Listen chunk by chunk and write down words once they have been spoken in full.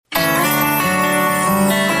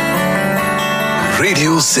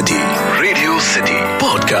Radio city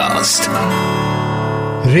podcast.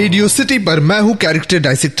 Radio city पर मैं हूँ कैरेक्टर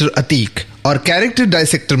डायसेक्टर अतीक और कैरेक्टर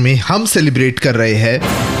डायसेक्टर में हम सेलिब्रेट कर रहे हैं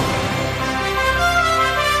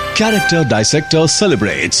character dissector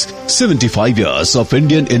celebrates 75 years of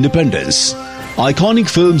Indian independence. Iconic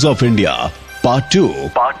films of India Part 2.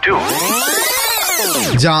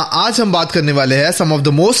 जहां आज हम बात करने वाले हैं some of the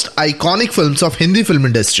most iconic films of Hindi film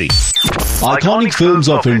industry. Iconic films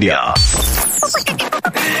of India.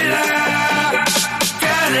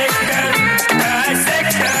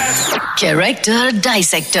 Character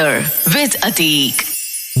dissector with Atiq.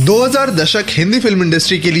 2000 दशक हिंदी फिल्म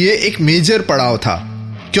इंडस्ट्री के लिए एक मेजर पड़ाव था,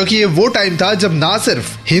 क्योंकि ये वो टाइम था जब ना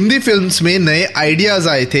सिर्फ हिंदी फिल्म्स में नए आइडियाज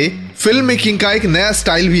आए थे, फिल्म मेकिंग का एक नया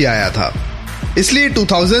स्टाइल भी आया था। इसलिए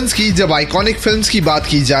 2000s की जब आइकॉनिक फिल्म्स की बात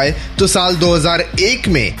की जाए तो साल 2001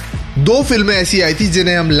 में दो फिल्में ऐसी आई थी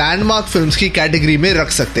जिन्हें हम लैंडमार्क फिल्म्स की कैटेगरी में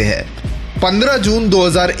रख सकते हैं। 15 जून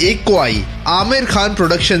 2001 को आई आमिर खान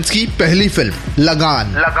प्रोडक्शंस की पहली फिल्म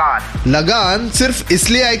लगान सिर्फ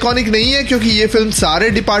इसलिए आइकॉनिक नहीं है क्योंकि ये फिल्म सारे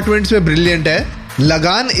डिपार्टमेंट्स में ब्रिलियंट है।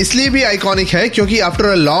 लगान इसलिए भी आइकॉनिक है क्योंकि आफ्टर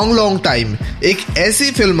अ लॉन्ग टाइम एक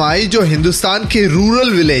ऐसी फिल्म आई जो हिंदुस्तान के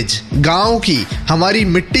रूरल विलेज, गांव की हमारी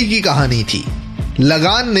मिट्टी की कहानी थी।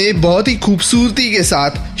 लगान ने बहुत ही खूबसूरती के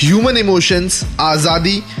साथ ह्यूमन इमोशंस,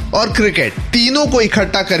 आजादी और क्रिकेट तीनों को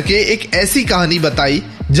इकट्ठा करके एक ऐसी कहानी बताई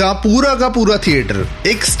जहां पूरा का पूरा थिएटर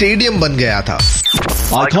एक स्टेडियम बन गया था।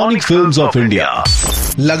 Iconic films of India.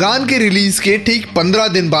 लगान के रिलीज के ठीक 15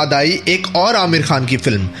 दिन बाद आई एक और आमिर खान की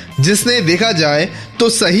फिल्म जिसने देखा जाए तो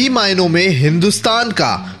सही मायनों में हिंदुस्तान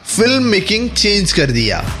का फिल्म मेकिंग चेंज कर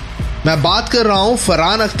दिया। मैं बात कर रहा हूं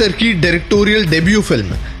फरहान अख्तर की डायरेक्टोरियल डेब्यू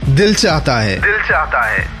फिल्म दिल चाहता है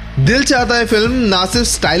फिल्म ना सिर्फ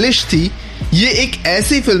स्टाइलिश थी, ये एक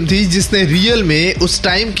ऐसी फिल्म थी जिसने रियल में उस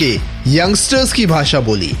टाइम के यंगस्टर्स की भाषा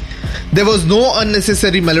बोली। There was no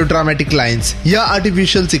unnecessary melodramatic lines या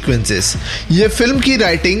artificial sequences. ये फिल्म की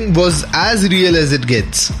writing was as real as it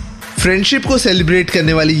gets. Friendship को सेलिब्रेट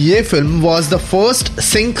करने वाली ये film was the first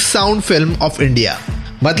sync sound film of India.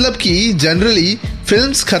 मतलब कि जनरली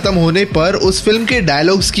फिल्म्स खत्म होने पर उस फिल्म के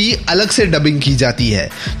डायलॉग्स की अलग से डबिंग की जाती है।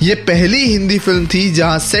 ये पहली हिंदी फिल्म थी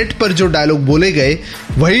जहां सेट पर जो डायलॉग बोले गए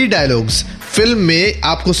वही डायलॉग्स फिल्म में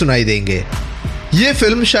आपको सुनाई देंगे। ये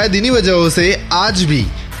फिल्म शायद इन्हीं वजहों से आज भी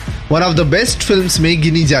one of the best films में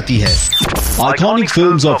गिनी जाती है। Iconic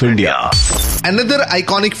films of India. Another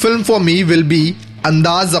iconic film for me will be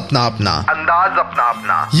अंदाज अपना अपना।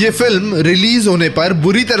 ये फिल्म रिलीज होने पर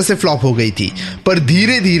बुरी तरह से फ्लॉप हो गई थी, पर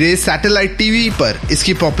धीरे धीरे सैटेलाइट टीवी पर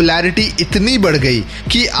इसकी पॉपुलैरिटी इतनी बढ़ गई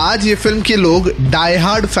कि आज ये फिल्म के लोग डाई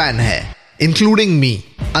हार्ड फैन है, इंक्लूडिंग मी।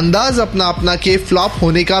 अंदाज अपना अपना के फ्लॉप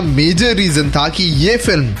होने का मेजर रीजन था कि ये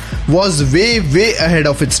film was way ahead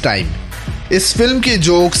of its time. इस फिल्म के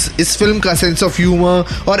जोक्स, इस फिल्म का सेंस ऑफ ह्यूमर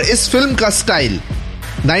और इस फिल्म का स्टाइल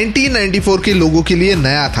 1994 के लोगों के लिए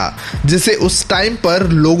नया था, जिसे उस टाइम पर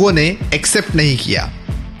लोगों ने एक्सेप्ट नहीं किया।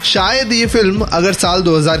 शायद ये फिल्म अगर साल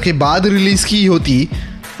 2000 के बाद रिलीज की होती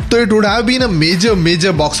तो it would have been a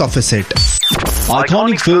major box office hit.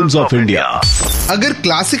 Iconic films of India. अगर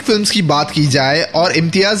क्लासिक फिल्म्स की बात की जाए और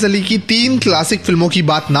इम्तियाज अली की 3 क्लासिक फिल्मों की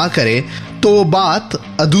बात ना करें तो वो बात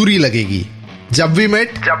अधूरी लगेगी। जब वी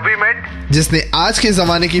मेट जिसने आज के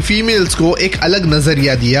जमाने की फीमेल्स को एक अलग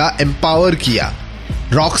नजरिया दिया, एम्पावर किया।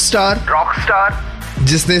 रॉकस्टार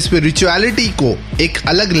जिसने स्पिरिचुअलिटी को एक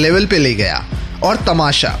अलग लेवल पे ले गया। और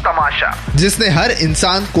तमाशा जिसने हर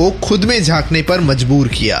इंसान को खुद में झांकने पर मजबूर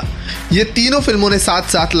किया। ये तीनों फिल्मों ने साथ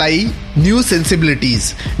साथ लाई new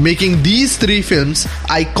sensibilities, making these 3 films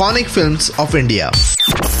iconic films of India.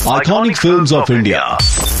 Iconic films of India.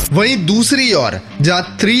 वहीं दूसरी ओर जहां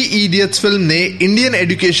 3 इडियट्स फिल्म ने इंडियन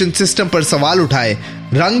एजुकेशन सिस्टम पर सवाल उठाए,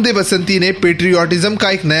 रंग दे बसंती ने पेट्रियोटिज्म का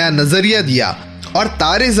एक नया नजरिया दिया और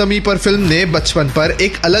तारे जमी पर फिल्म ने बचपन पर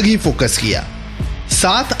एक अलग ही फोकस किया।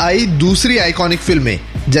 साथ आई दूसरी आइकॉनिक फिल्में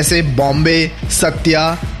जैसे बॉम्बे,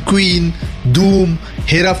 सत्या, क्वीन, धूम,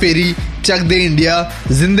 हेरा फेरी, चक दे इंडिया,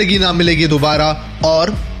 जिंदगी ना मिलेगी दोबारा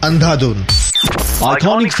और अंधाधुन।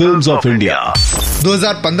 Iconic films of India.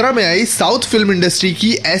 2015 में आई साउथ फिल्म इंडस्ट्री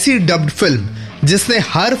की ऐसी डब्ड फिल्म जिसने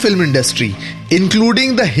हर film industry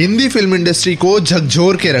including the Hindi film industry को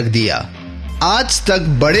झकझोर के रख दिया। आज तक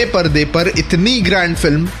बड़े पर्दे पर इतनी ग्रैंड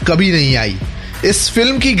फिल्म कभी नहीं आई। इस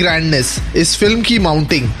फिल्म की ग्रैंडनेस, इस फिल्म की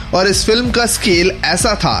माउंटिंग और इस फिल्म का स्केल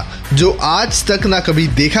ऐसा था जो आज तक ना कभी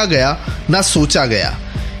देखा गया ना सोचा गया।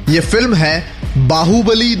 ये फिल्म है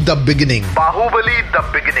बाहुबली द बिगिनिंग।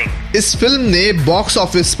 इस फिल्म ने बॉक्स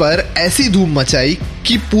ऑफिस पर ऐसी धूम मचाई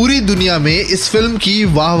कि पूरी दुनिया में इस फिल्म की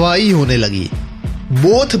वाहवाही होने लगी।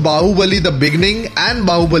 both Bahubali the beginning and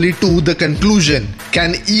Bahubali 2 the conclusion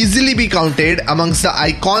can easily be counted amongst the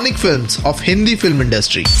iconic films of Hindi film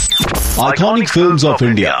industry. Iconic films of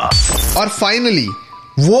India. और फाइनली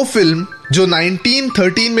वो फिल्म जो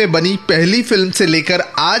 1913 में बनी पहली फिल्म से लेकर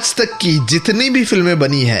आज तक की जितनी भी फिल्में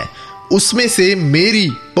बनी है उसमें से मेरी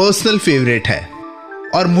पर्सनल फेवरेट है।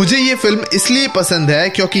 और मुझे ये फिल्म इसलिए पसंद है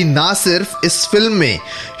क्योंकि ना सिर्फ इस फिल्म में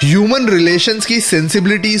ह्यूमन रिलेशंस की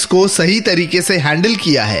सेंसिबिलिटीज को सही तरीके से हैंडल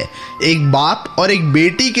किया है, एक बाप और एक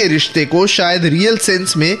बेटी के रिश्ते को शायद रियल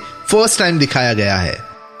सेंस में फर्स्ट टाइम दिखाया गया है,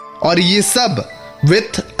 और ये सब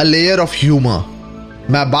with a layer of humour.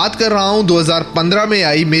 मैं बात कर रहा हूं 2015 में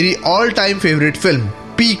आई मेरी all time favourite film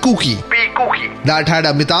Piku की, that had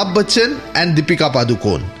Amitabh Bachchan and Deepika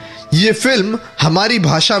Padukone. ये फिल्म हमारी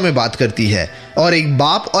भाषा में बात करती है और एक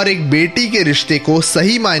बाप और एक बेटी के रिश्ते को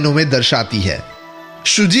सही मायनों में दर्शाती है।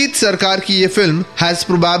 शुजीत सरकार की ये film has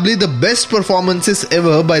probably the best performances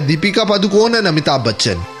ever bye Deepika Padukone and Amitabh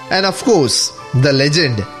Bachchan end of course the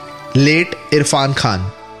legend late Irfan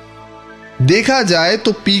Khan. देखा जाए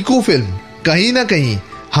तो पीकू फिल्म कहीं ना कहीं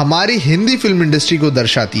हमारी हिंदी फिल्म इंडस्ट्री को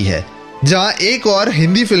दर्शाती है। जहां एक और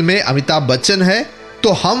हिंदी फिल्म में अमिताभ बच्चन है तो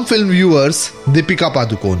हम फिल्म व्यूअर्स दीपिका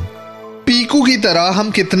पादुकोण। पीकू की तरह हम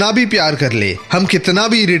कितना भी प्यार कर ले, हम कितना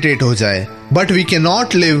भी इरिटेट हो जाए, but we can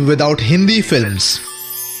not live without Hindi films.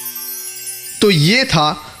 तो ये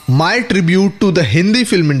था my tribute to the Hindi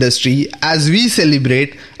film industry as we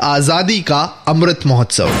celebrate आजादी का Amrit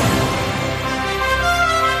Mahotsav.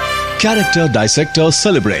 Character Dissector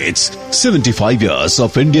celebrates 75 years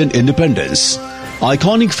of Indian independence.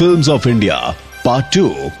 Iconic films of India, Part 2.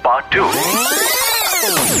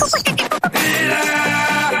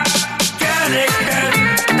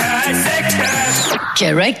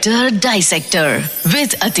 Character Dissector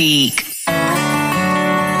with Atiq.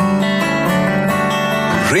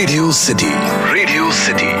 Radio City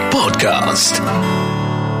Podcast.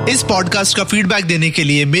 इस podcast का feedback देने के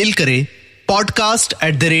लिए मेल करें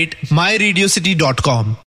podcast@myradiocity.com।